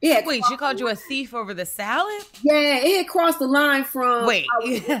little. Wait, she called you a thief over the salad? Yeah, it had crossed the line from. Wait.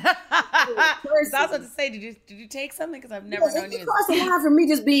 I was about to say, did you take something? Because I've never known you. It crossed the line from me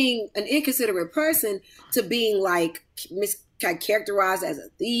just being an inconsiderate person to being like characterized as a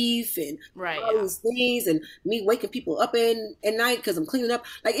thief and all these things, and me waking people up at night because I'm cleaning up.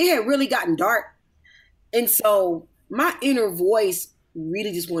 Like it had really gotten dark, and so my inner voice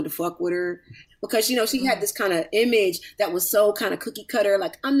really just wanted to fuck with her because, you know, she had this kind of image that was so kind of cookie cutter,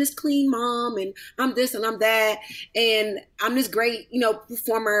 like I'm this clean mom and I'm this and I'm that and I'm this great, you know,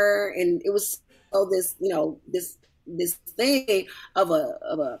 performer, and it was this, you know, this thing of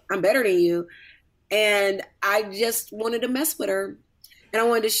a I'm better than you. And I just wanted to mess with her. And I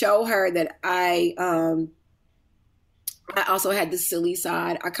wanted to show her that I also had this silly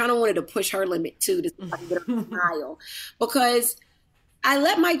side. I kind of wanted to push her limit too, to get her smile. Because I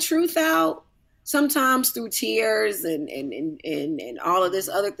let my truth out sometimes through tears and all of this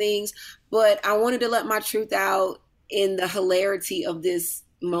other things. But I wanted to let my truth out in the hilarity of this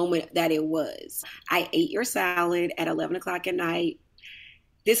moment that it was. I ate your salad at 11 o'clock at night.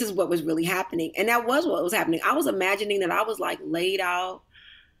 This is what was really happening. And that was what was happening. I was imagining that I was like laid out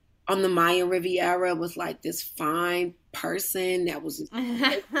on the Mayan Riviera with like this fine person that was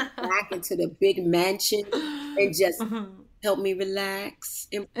back into the big mansion and just help me relax.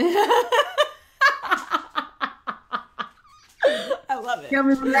 I love it. Help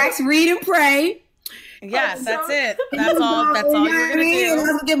me relax, read and pray. Yes, that's it. That's all you're going to do. I'm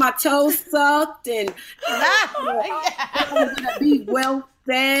going to get my toes sucked and I'm going to be well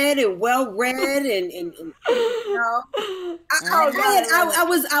fed and well read and you know,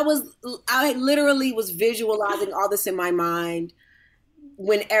 I literally was visualizing all this in my mind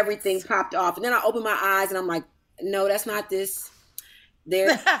when everything popped off, and then I opened my eyes and I'm like, no, that's not this.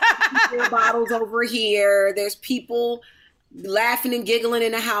 There's bottles over here. There's people laughing and giggling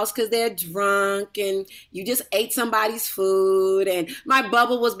in the house because they're drunk, and you just ate somebody's food, and my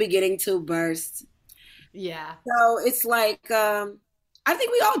bubble was beginning to burst. Yeah. So it's like, I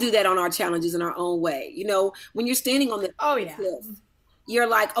think we all do that on our challenges in our own way. You know, when you're standing on the cliff, you're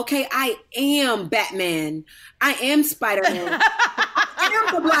like, okay, I am Batman. I am Spider-Man. I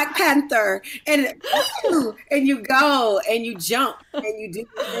am the Black Panther. And you go and you jump and you do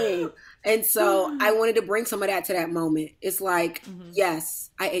the thing. And so I wanted to bring some of that to that moment. It's like,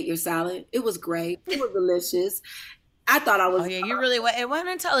 yes, I ate your salad. It was great. It was delicious. I thought I was. Oh, yeah, you really went. It went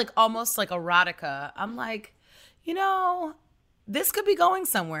into like almost like erotica. I'm like, you know, this could be going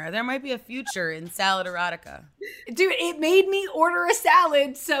somewhere. There might be a future in salad erotica. Dude, it made me order a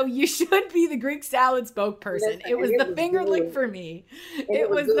salad, so you should be the Greek salad spokesperson. It was the finger lick for me. It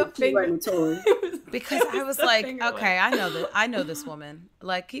was the finger because I was like, okay, I know this woman.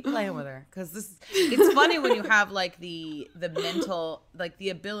 Like, keep playing with her, because it's funny when you have like the mental, like the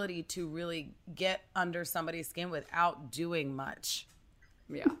ability to really get under somebody's skin without doing much.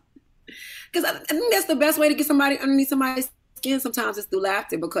 Yeah, because I think that's the best way to get somebody underneath somebody's skin sometimes is through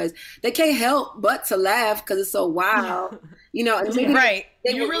laughter, because they can't help but to laugh because it's so wild, you know. And right,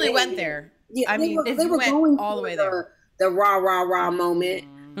 you really went there. Yeah, they were going all the way there. The rah moment.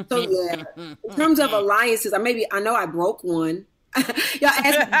 So yeah, in terms of alliances, I know I broke one. Y'all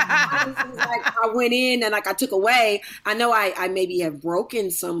asked me, like I went in and like I took away. I know I maybe have broken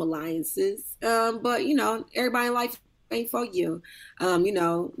some alliances, but you know, everybody in life ain't for you. You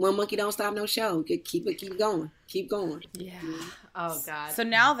know, one monkey don't stop no show. Keep going. Yeah. Oh God. So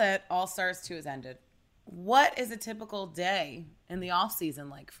now that All Stars 2 has ended, what is a typical day in the off season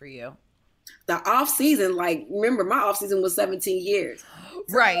like for you? The off season, like, remember my off season was 17 years.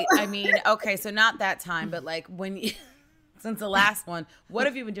 Right. I mean, okay, so not that time, but like since the last one, what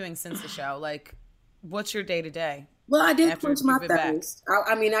have you been doing since the show? Like, what's your day to day? Well, I did quench my thirst.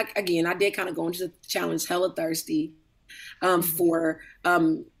 I did kind of go into the challenge hella thirsty for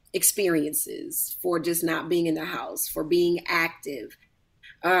experiences, for just not being in the house, for being active.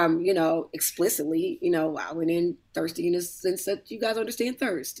 explicitly, I went in thirsty in the sense that you guys understand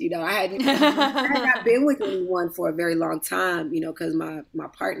thirst. I had not been with anyone for a very long time, because my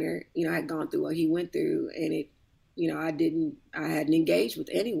partner, had gone through what he went through, and it, I hadn't engaged with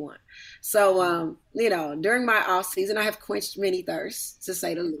anyone. So, during my off season, I have quenched many thirsts, to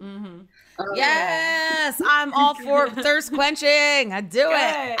say the least. Mm-hmm. Yes, I'm all for thirst quenching. I do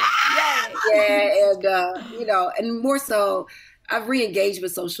it. Yeah, and more so, I've re-engaged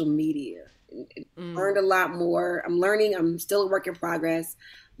with social media, learned a lot more. I'm still a work in progress,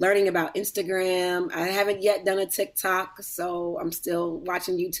 learning about Instagram. I haven't yet done a TikTok, so I'm still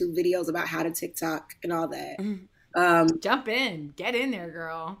watching YouTube videos about how to TikTok and all that. Jump in, get in there,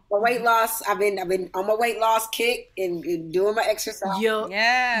 girl. My weight loss, I've been on my weight loss kick and doing my exercise. You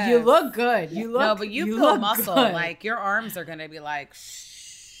look good. But you build muscle. Good. Like your arms are gonna be like,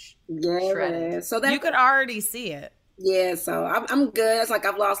 shredded. So that you could already see it. Yeah, so I'm good. It's like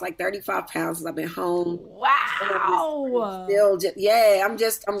I've lost like 35 pounds since I've been home. Wow.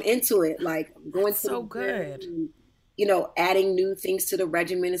 I'm into it. Like I'm going to so good. Adding new things to the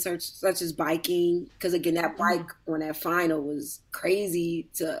regimen, such as biking. Because again, that bike on that final was crazy.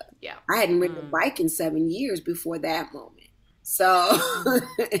 I hadn't ridden a bike in 7 years before that moment. So,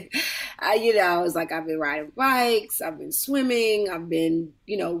 it's like I've been riding bikes, I've been swimming, I've been,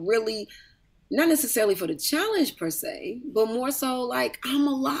 really not necessarily for the challenge per se, but more so like I'm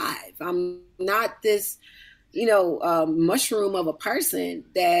alive. I'm not this, mushroom of a person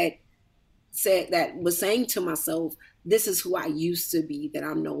that was saying to myself, this is who I used to be, that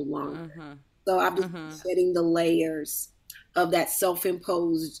I'm no longer. Mm-hmm. So I've been shedding the layers of that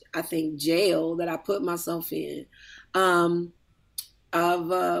self-imposed, I think, jail that I put myself in. What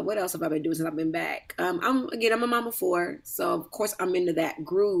else have I been doing since I've been back? I'm a mama of 4, so of course I'm into that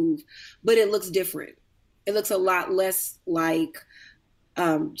groove, but it looks different. It looks a lot less like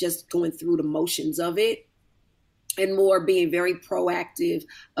just going through the motions of it, and more being very proactive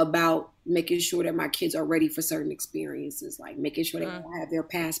about making sure that my kids are ready for certain experiences, like making sure they have their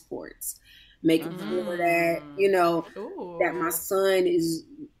passports, making sure that, that my son is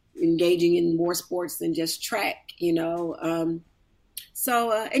engaging in more sports than just track, and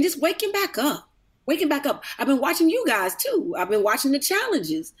just waking back up. I've been watching you guys too. I've been watching the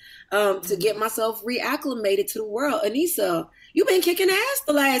challenges to get myself reacclimated to the world. Anissa, you've been kicking ass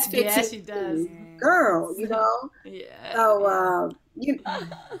the last 15 years. Yeah, she does. Girl, Yeah. So,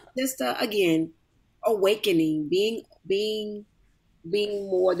 just again, awakening, being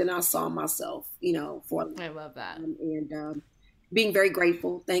more than I saw myself, for. I love that. And being very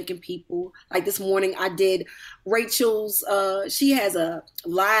grateful, thanking people. Like this morning I did Rachel's, she has a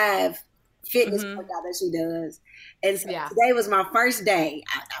live fitness workout that she does. And so today was my first day.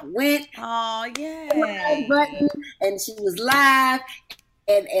 I went. Oh, yeah. Button, and she was live.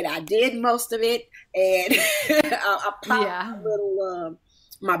 And I did most of it, and I popped a little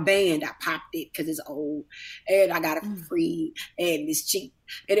my band. I popped it because it's old, and I got it for free, and it's cheap,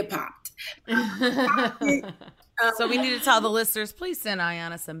 and it popped. So we need to tell the listeners, please send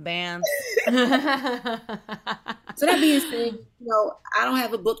Ayanna some bands. So that being said, I don't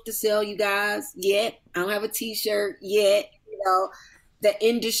have a book to sell you guys yet. I don't have a T-shirt yet. The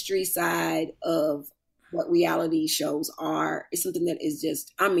industry side of what reality shows are is something that is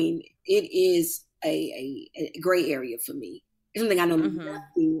just, it is a gray area for me. It's something I know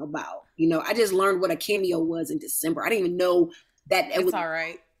nothing about. I just learned what a cameo was in December. I didn't even know that it was all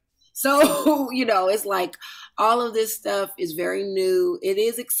right. So, it's like all of this stuff is very new. It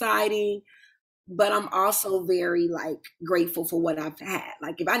is exciting, but I'm also very grateful for what I've had.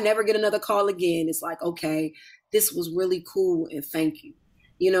 Like if I never get another call again, it's like, okay, this was really cool and thank you.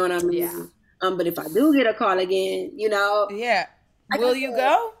 You know what I mean? Yeah. But if I do get a call again, yeah, will you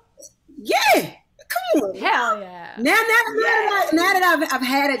go? Yeah, come on, hell yeah. Now that I've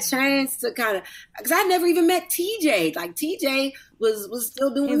had a chance to kind of, because I never even met TJ. Like TJ was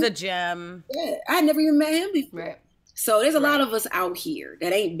still doing. He's a gem. Yeah, I had never even met him before. Right. So there's a lot of us out here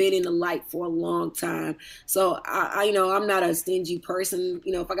that ain't been in the light for a long time. So I I'm not a stingy person.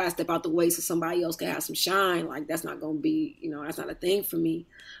 If I gotta step out the way so somebody else can have some shine, like that's not gonna be, that's not a thing for me.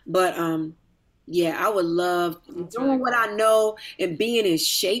 But yeah, I would love doing what I know and being in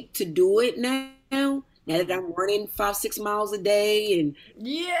shape to do it now. Now that I'm running 5-6 miles a day, and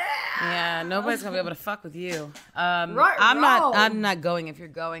nobody's gonna be able to fuck with you. Right, I'm not going if you're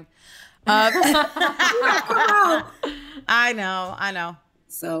going. I know.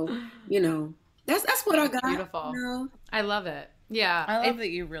 So that's what I got. Beautiful. I love it. Yeah, I love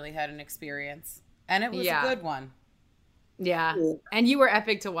that you really had an experience, and it was a good one. Yeah. And you were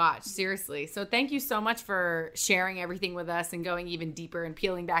epic to watch, seriously. So thank you so much for sharing everything with us and going even deeper and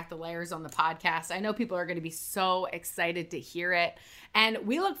peeling back the layers on the podcast. I know people are going to be so excited to hear it. And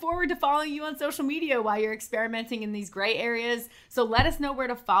we look forward to following you on social media while you're experimenting in these gray areas. So let us know where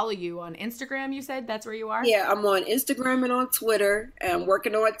to follow you. On Instagram, you said that's where you are? Yeah, I'm on Instagram and on Twitter. I'm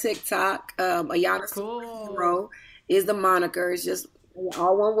working on TikTok. Ayana Superhero is the moniker. It's just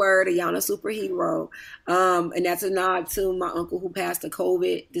all one word, Ayana Superhero. And that's a nod to my uncle who passed of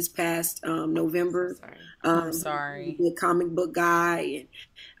COVID this past November. I'm sorry. He's a comic book guy.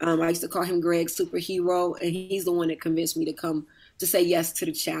 And I used to call him Greg Superhero. And he's the one that convinced me to come to say yes to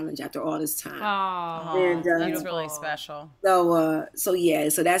the challenge after all this time. Oh, and, that's really special. So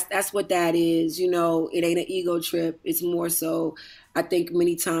that's what that is. You know, it ain't an ego trip. It's more so, I think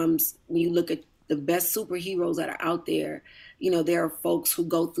many times when you look at the best superheroes that are out there, you know, there are folks who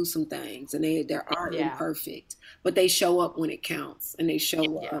go through some things and they aren't imperfect, but they show up when it counts and they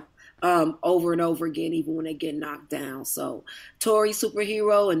show up over and over again, even when they get knocked down. So Tori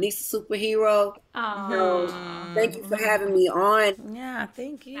Superhero, Anissa Superhero. Thank you for having me on. Yeah,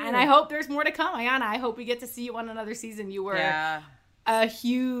 thank you. And I hope there's more to come, Ayana. I hope we get to see you on another season. You were a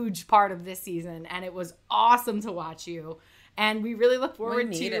huge part of this season, and it was awesome to watch you. And we really look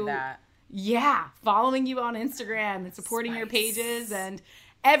forward to that. Yeah, following you on Instagram and supporting your pages. And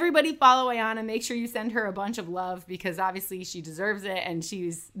everybody follow Ayana. Make sure you send her a bunch of love because obviously she deserves it. And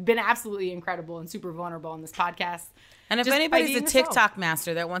she's been absolutely incredible and super vulnerable on this podcast. And if anybody's a TikTok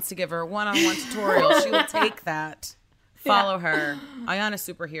master that wants to give her a one-on-one tutorial, she will take that. Follow her, Ayana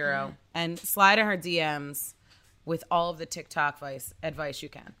Superhero, and slide in her DMs with all of the TikTok advice you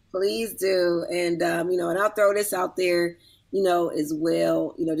can. Please do. And, and I'll throw this out there, as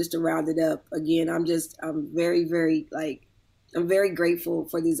well, just to round it up. Again, I'm very, very, I'm very grateful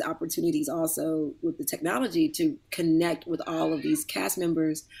for these opportunities also with the technology to connect with all of these cast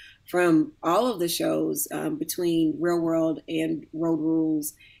members from all of the shows between Real World and Road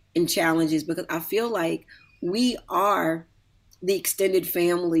Rules and Challenges, because I feel like we are the extended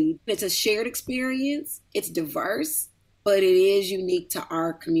family. It's a shared experience. It's diverse, but it is unique to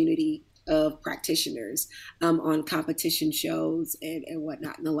our community of practitioners on competition shows and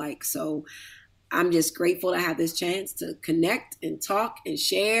whatnot and the like. So I'm just grateful to have this chance to connect and talk and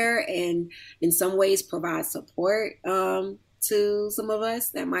share and in some ways provide support to some of us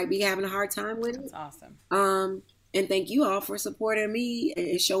that might be having a hard time with it. That's awesome. And thank you all for supporting me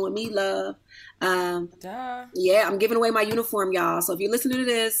and showing me love. Yeah, I'm giving away my uniform, y'all. So if you're listening to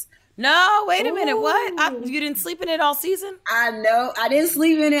this, no, wait a minute. What? You didn't sleep in it all season? I know. I didn't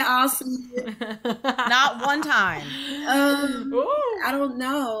sleep in it all season. Not one time. I don't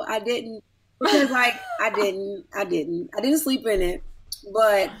know. I didn't. Because I didn't sleep in it.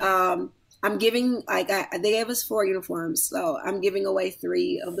 But I'm giving, they gave us 4 uniforms. So I'm giving away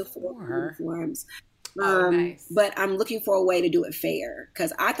 3 of the 4 uniforms. Nice. But I'm looking for a way to do it fair.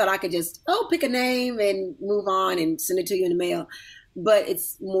 Because I thought I could just, pick a name and move on and send it to you in the mail. But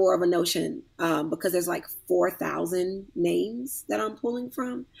it's more of a notion because there's 4,000 names that I'm pulling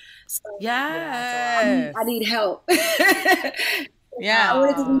from. So yes. I need help. Yeah.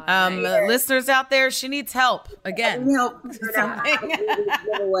 Listeners out there, she needs help again. I need help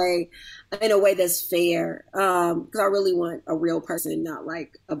in a way that's fair. Because I really want a real person, not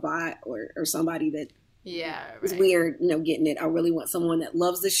like a bot or somebody that is weird, getting it. I really want someone that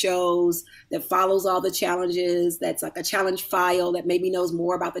loves the shows, that follows all the challenges, that's like a challenge file, that maybe knows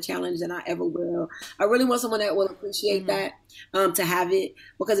more about the challenge than I ever will. I really want someone that will appreciate that, to have it,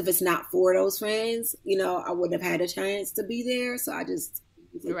 because if it's not for those fans, I wouldn't have had a chance to be there. So I just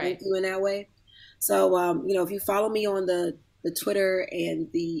thank you in that way. So, if you follow me on the Twitter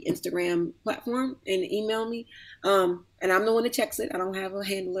and the Instagram platform and email me, and I'm the one that checks it. I don't have a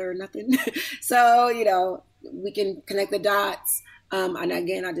handler or nothing. So, we can connect the dots. And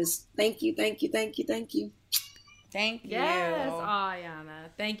again, I just thank you. Thank you. Yes. Oh, Ayana.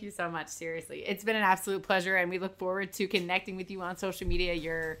 Thank you so much. Seriously. It's been an absolute pleasure. And we look forward to connecting with you on social media.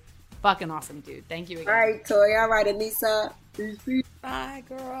 You're fucking awesome, dude. Thank you again. All right, Tori. All right, Anissa. Bye,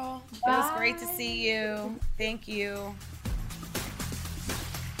 girl. It was great to see you. Thank you.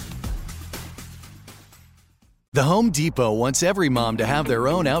 The Home Depot wants every mom to have their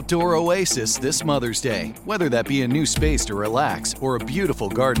own outdoor oasis this Mother's Day, whether that be a new space to relax or a beautiful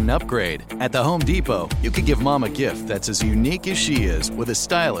garden upgrade. At the Home Depot, you can give mom a gift that's as unique as she is, with a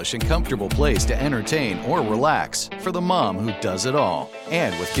stylish and comfortable place to entertain or relax for the mom who does it all.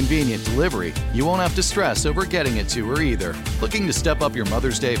 And with convenient delivery, you won't have to stress over getting it to her either. Looking to step up your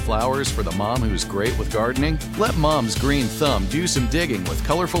Mother's Day flowers for the mom who's great with gardening? Let Mom's Green Thumb do some digging with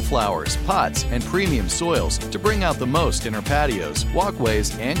colorful flowers, pots, and premium soils to bring out the most in her patios,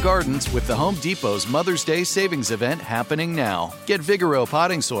 walkways, and gardens with the Home Depot's Mother's Day Savings Event happening now. Get Vigoro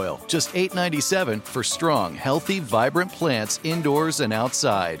potting soil, just $8.97 for strong, healthy, vibrant plants indoors and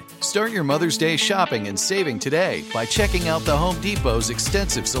outside. Start your Mother's Day shopping and saving today by checking out the Home Depot's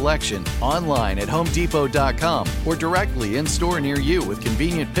extensive selection online at HomeDepot.com or directly in-store near you with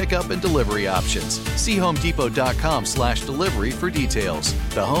convenient pickup and delivery options. See HomeDepot.com/delivery for details.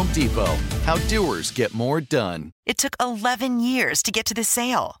 The Home Depot. How doers get more done. It took 11 years to get to this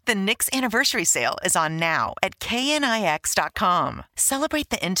sale. The Knix Anniversary Sale is on now at KNIX.com. Celebrate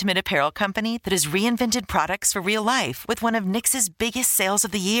the intimate apparel company that has reinvented products for real life with one of Knix's biggest sales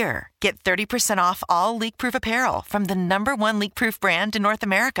of the year. Get 30% off all leak-proof apparel from the #1 leak-proof brand in North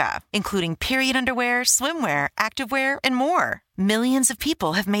America, including period underwear, swimwear, activewear, and more. Millions of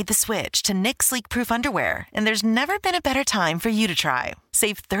people have made the switch to Knix leak-proof underwear, and there's never been a better time for you to try.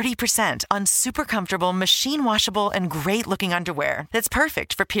 Save 30% on super comfortable, machine-washable, and great-looking underwear that's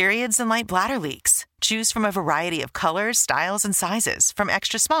perfect for periods and light bladder leaks. Choose from a variety of colors, styles, and sizes, from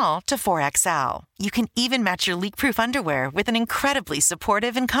extra small to 4XL. You can even match your leak-proof underwear with an incredibly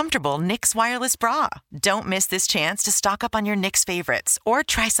supportive and comfortable Knix wireless bra. Don't miss this chance to stock up on your Knix favorites or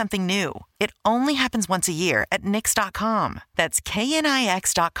try something new. It only happens once a year at Knix.com. That's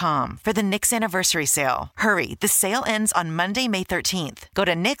KNIX.com for the Knix Anniversary Sale. Hurry, the sale ends on Monday, May 13th. Go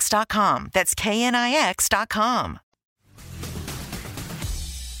to Knix.com. That's KNIX.com.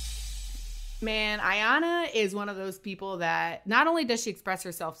 Man, Ayanna is one of those people that not only does she express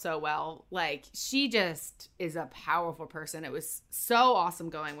herself so well, like she just is a powerful person. It was so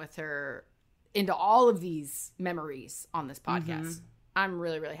awesome going with her into all of these memories on this podcast. Mm-hmm. I'm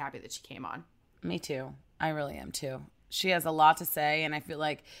really, really happy that she came on. Me too. I really am too. She has a lot to say, and I feel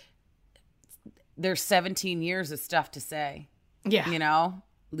like there's 17 years of stuff to say. Yeah. You know,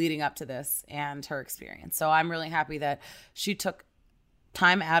 leading up to this and her experience. So I'm really happy that she took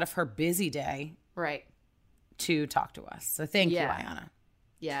time out of her busy day, right, to talk to us. So thank you, Ayanna.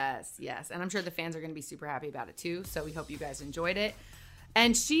 Yes. And I'm sure the fans are going to be super happy about it too. So we hope you guys enjoyed it.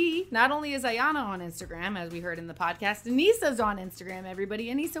 And she, not only is Ayanna on Instagram, as we heard in the podcast, Anissa's on Instagram,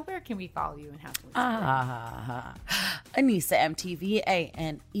 everybody. Anissa, where can we follow you and how can we Anissa MTV,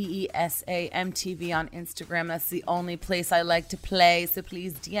 ANEESA MTV on Instagram. That's the only place I like to play. So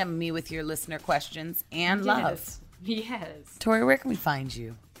please DM me with your listener questions and love. Yes. Tori, where can we find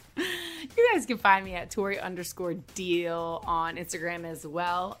you? You guys can find me at Tori_Deal on Instagram as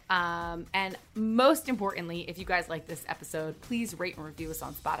well. And most importantly, if you guys like this episode, please rate and review us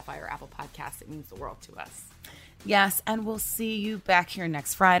on Spotify or Apple Podcasts. It means the world to us. Yes, and we'll see you back here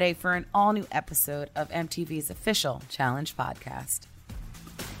next Friday for an all-new episode of MTV's official Challenge podcast.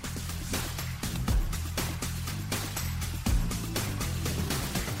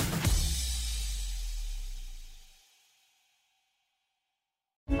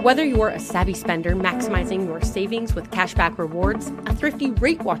 Whether you're a savvy spender maximizing your savings with cashback rewards, a thrifty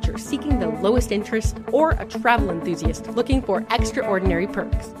rate watcher seeking the lowest interest, or a travel enthusiast looking for extraordinary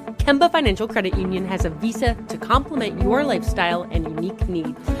perks, Kemba Financial Credit Union has a visa to complement your lifestyle and unique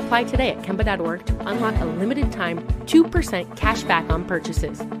needs. Apply today at Kemba.org to unlock a limited-time 2% cash back on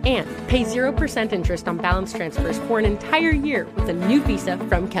purchases and pay 0% interest on balance transfers for an entire year with a new visa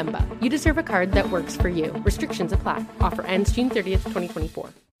from Kemba. You deserve a card that works for you. Restrictions apply. Offer ends June 30th, 2024.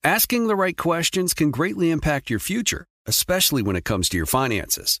 Asking the right questions can greatly impact your future, especially when it comes to your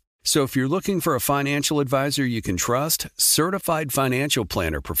finances. So if you're looking for a financial advisor you can trust, certified financial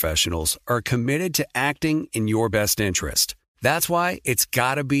planner professionals are committed to acting in your best interest. That's why it's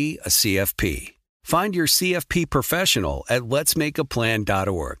got to be a CFP. Find your CFP professional at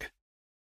letsmakeaplan.org.